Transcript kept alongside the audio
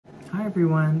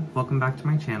everyone, welcome back to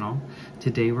my channel.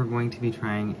 Today we're going to be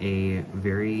trying a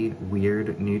very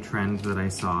weird new trend that I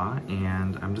saw,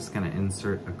 and I'm just going to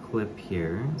insert a clip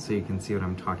here so you can see what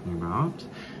I'm talking about.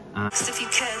 If you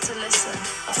care to listen,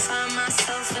 I found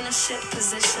myself in a shit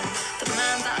position. The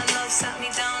man that I love sat me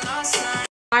down last night.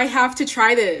 I have to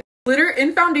try this. Glitter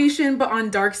in foundation but on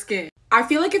dark skin. I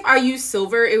feel like if I used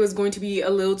silver it was going to be a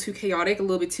little too chaotic, a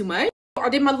little bit too much. I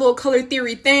did my little color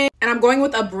theory thing and I'm going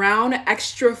with a brown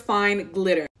extra fine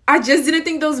glitter. I just didn't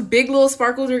think those big little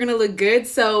sparkles were gonna look good,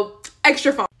 so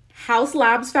extra fine. House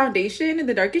Labs foundation in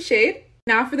the darkest shade.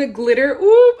 Now for the glitter.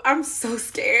 Oop, I'm so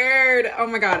scared. Oh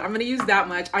my god, I'm gonna use that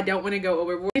much. I don't want to go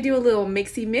overboard. I do a little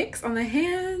mixy mix on the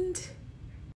hand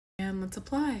and let's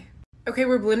apply. Okay,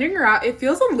 we're blending her out. It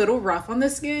feels a little rough on the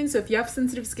skin, so if you have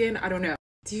sensitive skin, I don't know.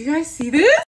 Do you guys see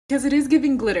this? Because it is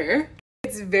giving glitter.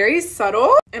 It's very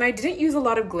subtle, and I didn't use a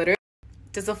lot of glitter.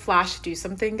 Does a flash do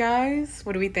something, guys?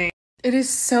 What do we think? It is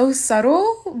so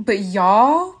subtle, but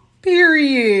y'all,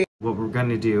 period. What we're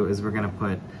gonna do is we're gonna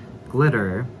put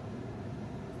glitter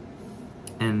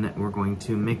and we're going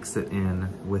to mix it in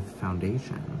with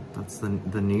foundation. That's the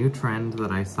new trend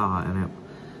that I saw, and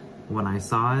when I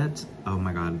saw it, oh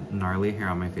my god, gnarly hair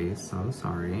on my face, so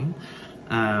sorry.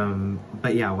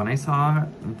 But yeah, when I saw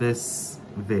this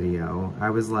video,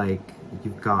 I was like,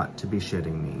 you've got to be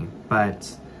shitting me.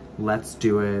 But let's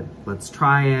do it, let's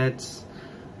try it,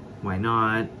 why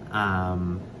not?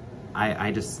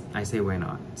 I say why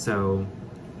not. So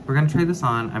we're gonna try this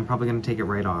on. I'm probably gonna take it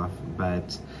right off,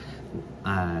 but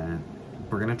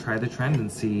we're gonna try the trend and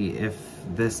see if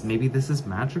maybe this is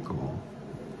magical.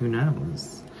 Who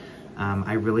knows?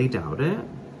 I really doubt it,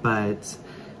 but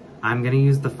I'm gonna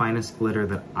use the finest glitter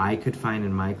that I could find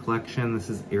in my collection.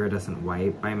 This is Iridescent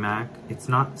White by MAC. It's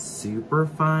not super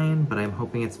fine, but I'm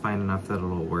hoping it's fine enough that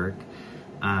it'll work.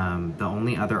 The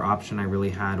only other option I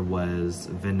really had was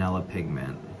Vanilla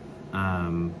Pigment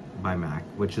by MAC,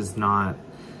 which is not,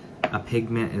 a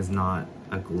pigment is not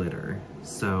a glitter.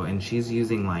 So, and she's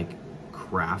using like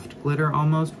craft glitter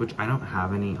almost, which I don't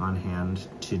have any on hand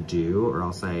to do, or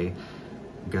else I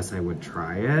guess I would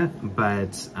try it.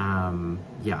 But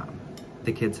yeah,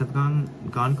 the kids have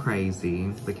gone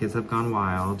crazy, the kids have gone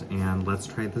wild, and let's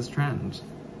try this trend.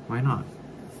 Why not?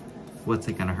 What's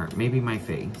it gonna hurt? Maybe my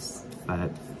face, but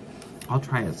I'll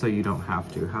try it so you don't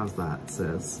have to. How's that,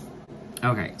 sis?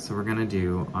 Okay, so we're gonna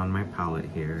do on my palette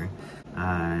here,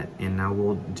 and now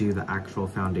we'll do the actual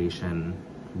foundation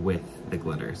with the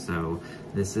glitter. So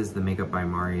this is the Makeup by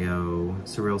Mario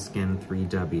Surreal Skin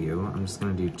 3W. I'm just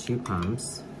gonna do 2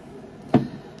 pumps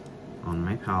on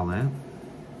my palette,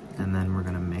 and then we're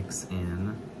gonna mix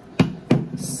in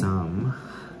some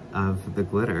of the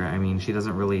glitter. I mean, she just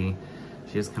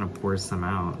kind of pours some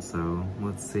out, so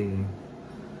let's see.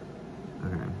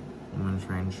 Okay, I'm gonna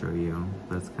try and show you,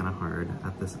 but it's kind of hard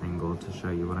at this angle to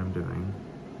show you what I'm doing.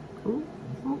 Oh,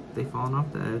 they've fallen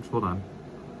off the edge, hold on.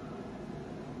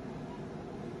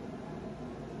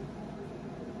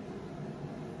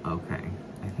 Okay,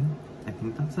 I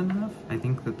think that's enough. I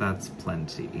think that that's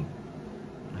plenty.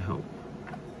 I hope.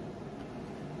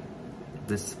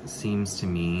 This seems to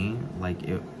me like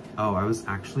it. Oh, I was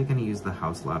actually gonna use the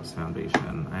House Labs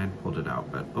foundation. I had pulled it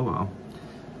out, but oh well.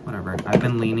 Whatever. I've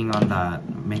been leaning on that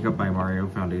Makeup by Mario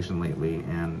foundation lately,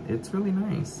 and it's really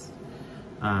nice.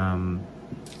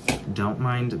 Don't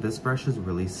mind, this brush is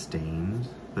really stained,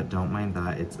 but don't mind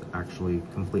that. It's actually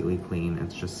completely clean.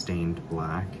 It's just stained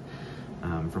black.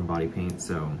 From body paint,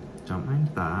 so don't mind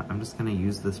that. I'm just gonna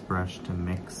use this brush to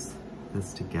mix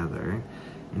this together,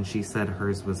 and she said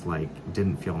hers was like,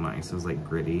 didn't feel nice, it was like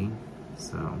gritty,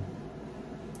 so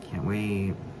can't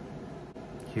wait.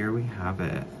 Here we have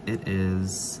it. It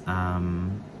is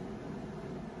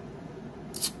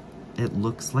it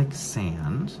looks like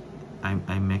sand.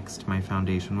 I mixed my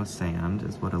foundation with sand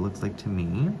is what it looks like to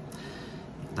me.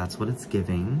 That's what it's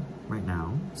giving right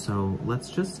now, so let's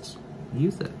just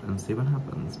use it and see what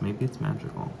happens. Maybe it's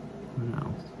magical. Who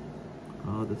knows?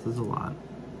 Oh, this is a lot.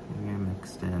 Maybe I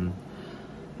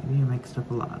mixed up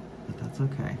a lot, but that's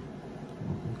okay.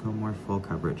 We'll go more full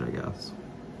coverage, I guess.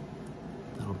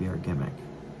 That'll be our gimmick.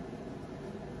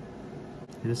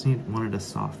 I just wanted a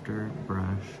softer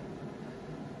brush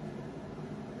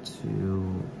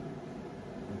to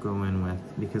go in with,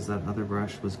 because that other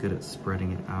brush was good at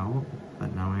spreading it out,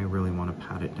 but now I really want to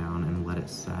pat it down and let it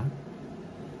set.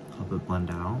 Help it blend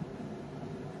out.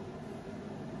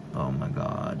 Oh my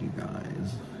god, you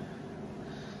guys.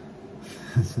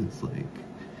 This is like,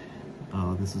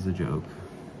 oh, this is a joke.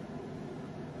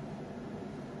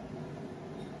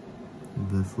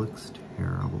 This looks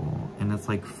terrible, and it's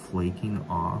like flaking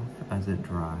off as it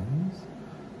dries.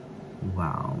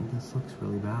 Wow, this looks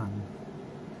really bad.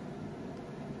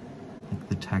 Like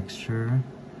the texture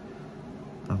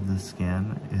of the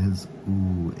skin is,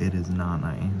 ooh, it is not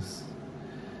nice.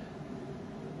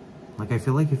 Like I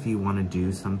feel like if you want to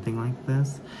do something like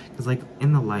this, because like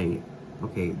in the light,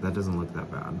 okay, that doesn't look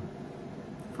that bad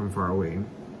from far away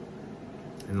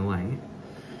in the light,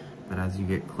 but as you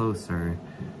get closer,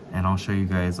 and I'll show you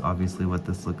guys obviously what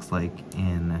this looks like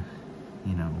in,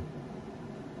 you know,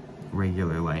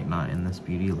 regular light, not in this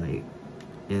beauty light,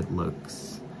 it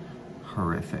looks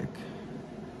horrific.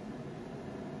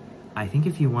 I think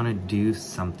if you want to do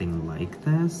something like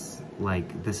this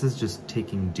is just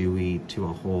taking dewy to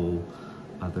a whole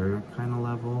other kind of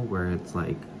level where it's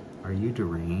like, are you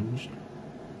deranged?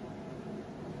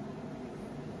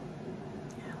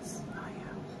 Yes, I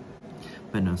am.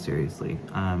 But no, seriously,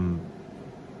 I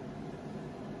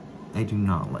do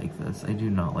not like this. I do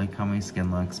not like how my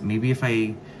skin looks. Maybe if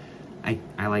I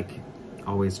like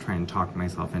always try and talk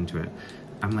myself into it.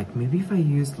 I'm like, maybe if I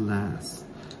used less.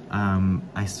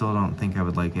 I still don't think I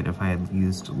would like it if I had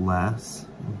used less,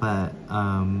 but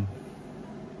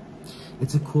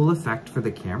it's a cool effect for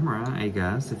the camera, I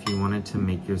guess, if you wanted to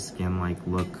make your skin like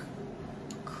look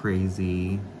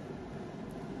crazy,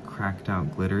 cracked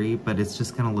out, glittery, but it's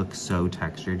just gonna look so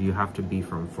textured. You have to be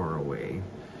from far away.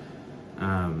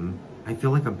 I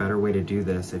feel like a better way to do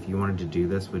this, if you wanted to do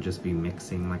this, would just be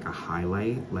mixing like a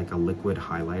highlight, like a liquid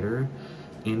highlighter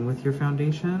in with your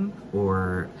foundation,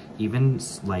 or even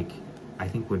like, I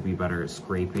think would be better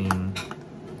scraping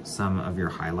some of your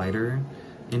highlighter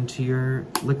into your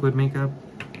liquid makeup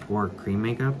or cream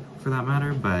makeup for that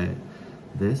matter. But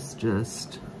this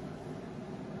just,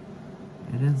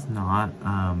 it is not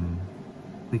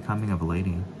becoming of a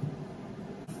lady.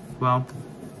 Well,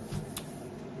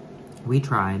 we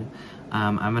tried.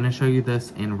 I'm gonna show you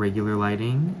this in regular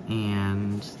lighting,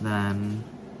 and then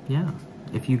yeah,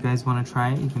 if you guys want to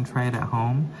try it, you can try it at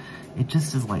home. It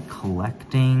just is like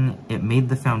collecting. It made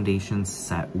the foundation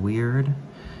set weird,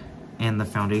 and the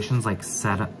foundation's like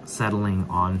settling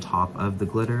on top of the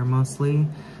glitter mostly,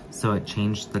 so it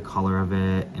changed the color of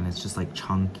it, and it's just like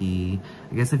chunky.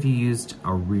 I guess if you used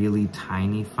a really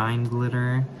tiny fine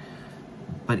glitter,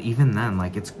 but even then,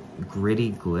 like, it's gritty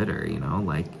glitter, you know,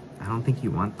 like, I don't think you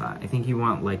want that. I think you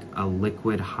want like a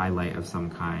liquid highlight of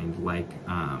some kind, like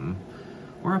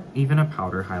or even a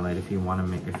powder highlight if you want to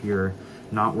make, if you're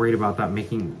not worried about that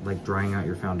making, like, drying out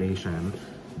your foundation.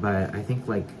 But I think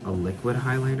like a liquid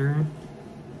highlighter,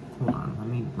 hold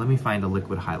on, let me find a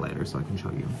liquid highlighter so I can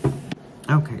show you.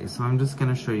 Okay, so I'm just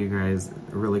gonna show you guys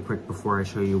really quick before I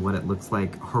show you what it looks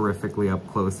like horrifically up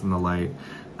close in the light,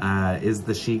 is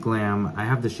the She Glam. I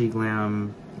have the She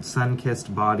Glam Sun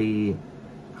Kissed Body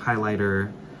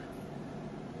highlighter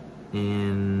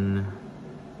in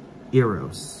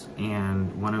Eros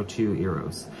and 102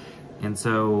 Eros, and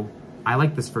so I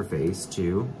like this for face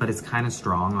too, but it's kind of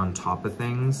strong on top of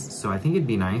things, so I think it'd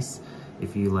be nice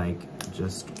if you like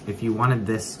just, if you wanted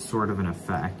this sort of an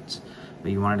effect but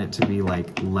you wanted it to be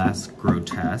like less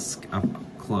grotesque up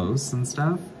close and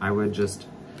stuff, I would just,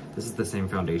 this is the same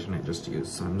foundation I just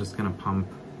used, so I'm just gonna pump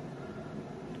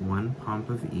one pump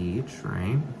of each,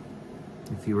 right?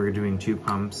 If you were doing 2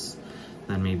 pumps,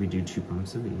 then maybe do 2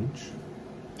 pumps of each.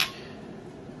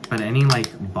 But any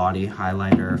like body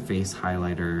highlighter, face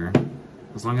highlighter,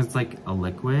 as long as it's like a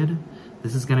liquid,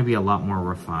 this is gonna be a lot more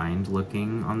refined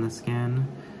looking on the skin.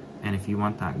 And if you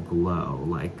want that glow,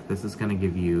 like, this is gonna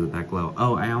give you that glow.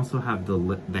 Oh, I also have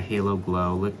the Halo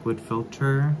Glow liquid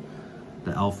filter,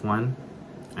 the e.l.f. one.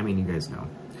 I mean, you guys know.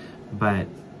 But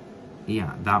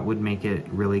yeah, that would make it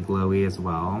really glowy as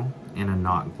well, in a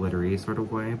not glittery sort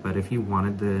of way. But if you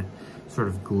wanted the sort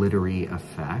of glittery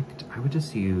effect, I would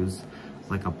just use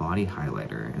like a body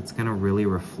highlighter. It's gonna really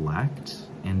reflect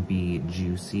and be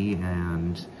juicy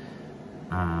and,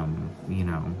 you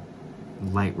know,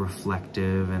 light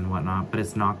reflective and whatnot, but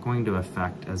it's not going to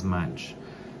affect as much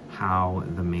how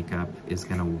the makeup is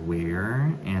gonna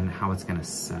wear and how it's gonna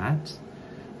set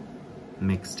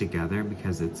mixed together,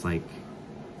 because it's like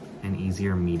an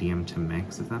easier medium to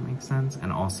mix, if that makes sense.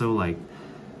 And also, like,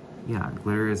 yeah,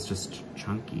 glitter is just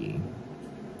chunky,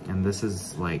 and this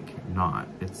is like not.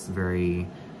 It's very,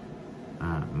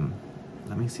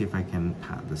 let me see if I can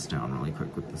pat this down really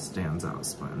quick with the Stands Out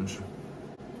sponge.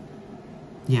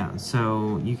 Yeah,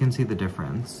 so you can see the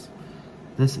difference.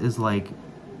 This is like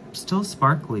still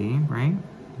sparkly, right?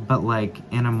 But like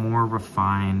in a more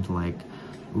refined, like,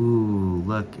 ooh,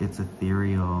 look, it's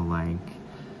ethereal, like,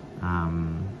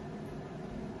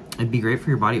 it'd be great for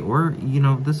your body, or, you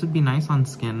know, this would be nice on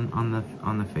skin, on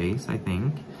the face, I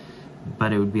think,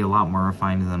 but it would be a lot more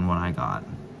refined than what I got,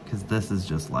 because this is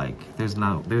just like, there's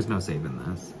no saving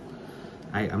this.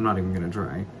 I'm not even gonna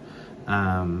try.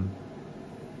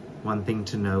 One thing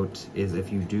to note is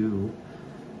if you do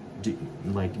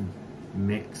like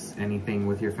mix anything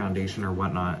with your foundation or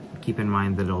whatnot, keep in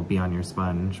mind that it'll be on your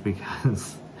sponge,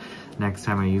 because next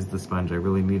time I use the sponge, I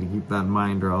really need to keep that in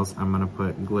mind, or else I'm gonna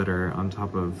put glitter on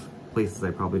top of places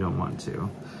I probably don't want to.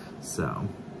 So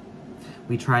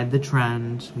we tried the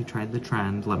trend.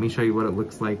 Let me show you what it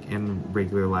looks like in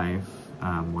regular life.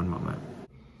 One moment.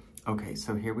 Okay,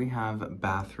 so here we have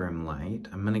bathroom light.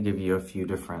 I'm gonna give you a few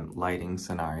different lighting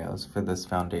scenarios for this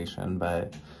foundation,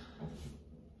 but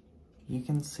you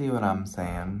can see what I'm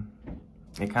saying.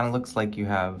 It kind of looks like you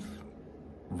have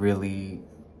really...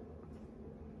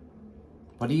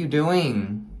 What are you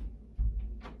doing?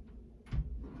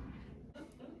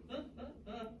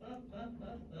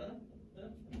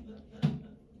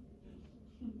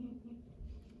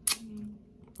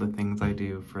 The things I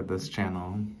do for this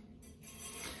channel.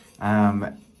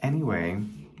 Anyway,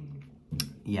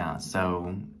 yeah,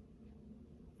 so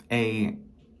A,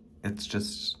 it's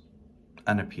just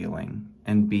unappealing,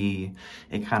 and B,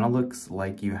 it kind of looks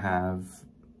like you have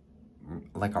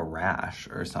like a rash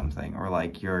or something, or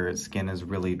like your skin is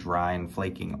really dry and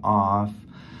flaking off.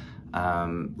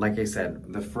 Like I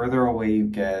said, the further away you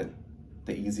get,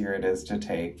 the easier it is to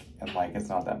take, and like it's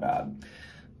not that bad.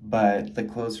 But the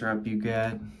closer up you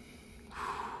get,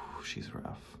 she's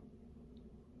rough.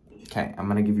 Okay, I'm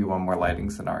gonna give you one more lighting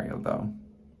scenario though.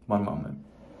 One moment.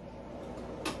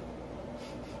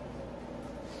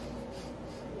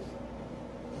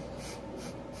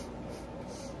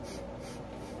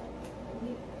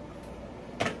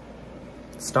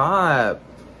 Stop!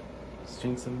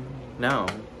 No.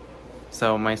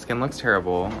 So my skin looks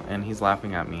terrible and he's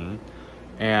laughing at me.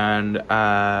 And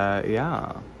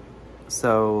yeah.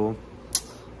 So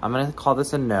I'm gonna call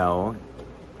this a no.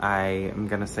 I am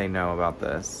gonna say no about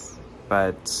this.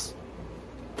 But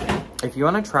if you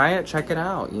wanna try it, check it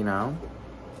out, you know?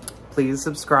 Please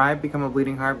subscribe, become a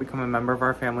Bleeding Heart, become a member of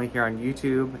our family here on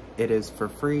YouTube. It is for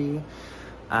free.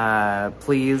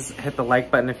 Please hit the like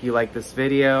button if you like this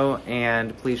video,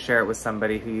 and please share it with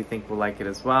somebody who you think will like it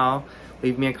as well.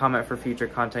 Leave me a comment for future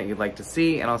content you'd like to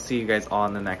see, and I'll see you guys all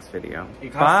in the next video.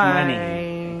 It costs Bye.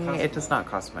 money. It does not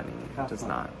cost money. It does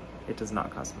not. It does not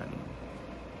cost money.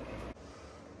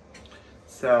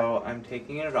 So I'm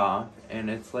taking it off, and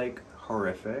it's like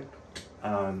horrific.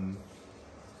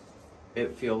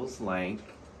 It feels like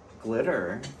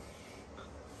glitter.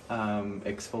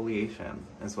 Exfoliation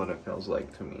is what it feels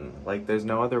like to me. Like there's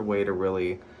no other way to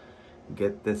really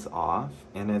get this off,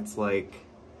 and it's like,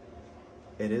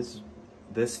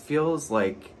 this feels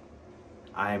like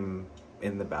I'm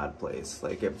in the bad place.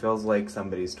 Like it feels like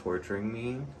somebody's torturing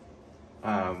me.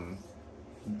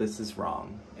 This is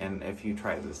wrong, and if you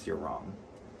try this, you're wrong.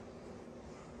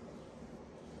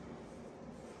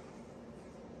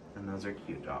 And those are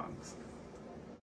cute dogs.